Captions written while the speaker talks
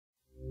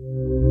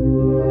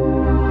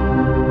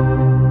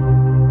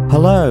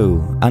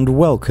Hello and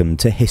welcome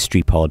to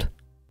HistoryPod.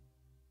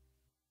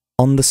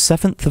 On the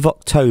 7th of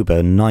October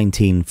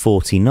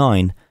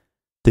 1949,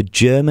 the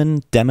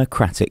German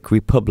Democratic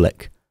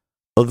Republic,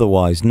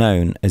 otherwise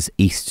known as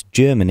East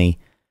Germany,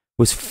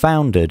 was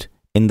founded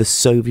in the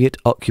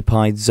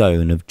Soviet-occupied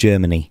zone of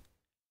Germany.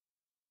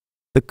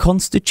 The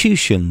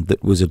constitution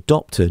that was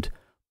adopted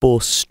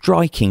bore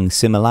striking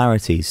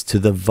similarities to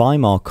the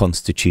Weimar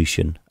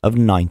Constitution of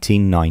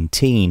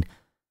 1919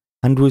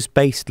 and was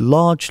based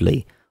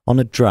largely on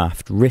a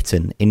draft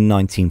written in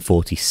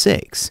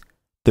 1946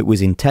 that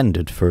was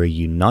intended for a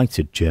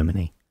united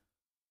Germany.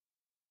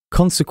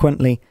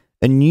 Consequently,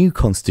 a new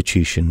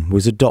constitution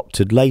was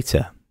adopted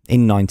later,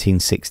 in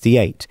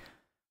 1968,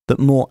 that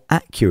more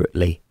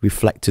accurately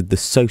reflected the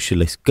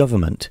socialist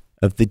government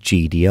of the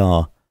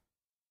GDR.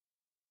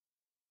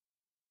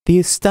 The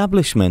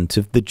establishment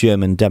of the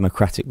German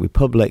Democratic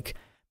Republic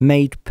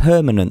made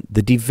permanent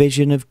the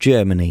division of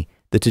Germany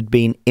that had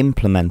been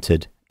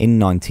implemented in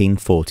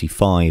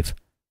 1945.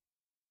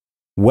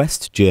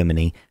 West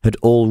Germany had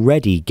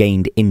already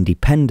gained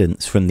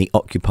independence from the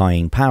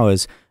occupying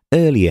powers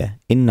earlier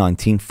in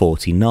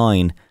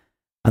 1949,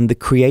 and the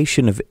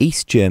creation of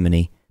East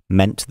Germany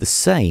meant the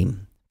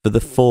same for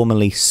the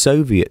formerly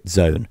Soviet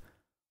zone,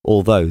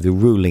 although the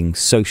ruling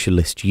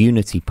Socialist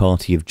Unity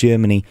Party of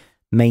Germany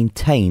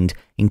maintained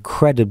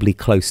incredibly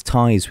close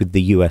ties with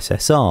the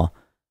USSR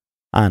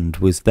and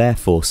was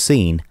therefore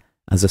seen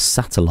as a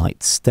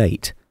satellite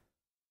state.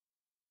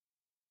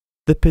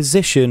 The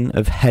position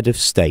of head of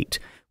state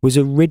was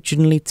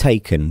originally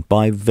taken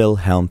by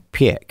Wilhelm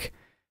Pieck,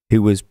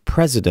 who was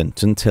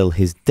president until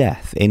his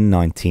death in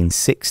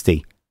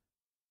 1960.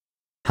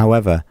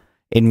 However,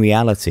 in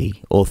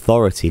reality,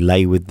 authority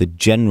lay with the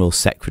General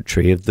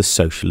Secretary of the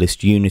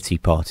Socialist Unity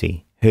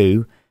Party,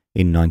 who,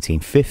 in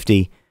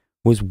 1950,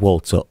 was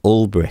Walter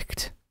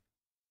Ulbricht.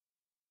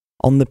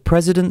 On the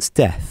president's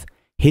death,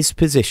 his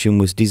position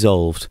was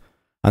dissolved,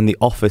 and the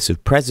office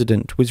of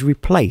president was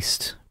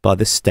replaced by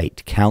the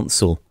State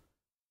Council.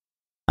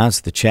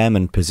 As the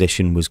chairman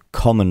position was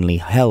commonly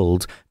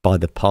held by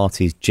the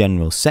party's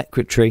general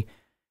secretary,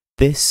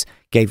 this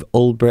gave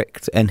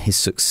Ulbricht and his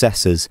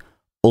successors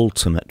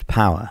ultimate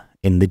power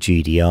in the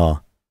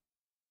GDR.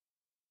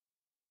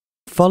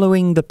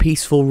 Following the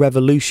peaceful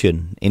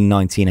revolution in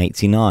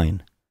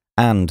 1989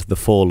 and the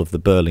fall of the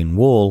Berlin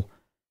Wall,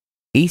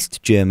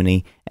 East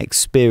Germany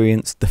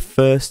experienced the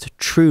first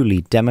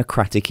truly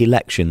democratic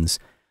elections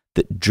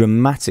that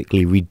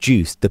dramatically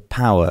reduced the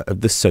power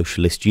of the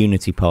Socialist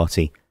Unity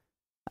Party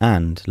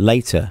and,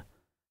 later,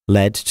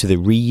 led to the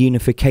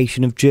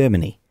reunification of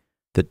Germany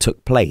that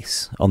took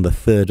place on the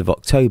 3rd of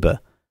October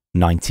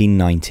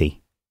 1990.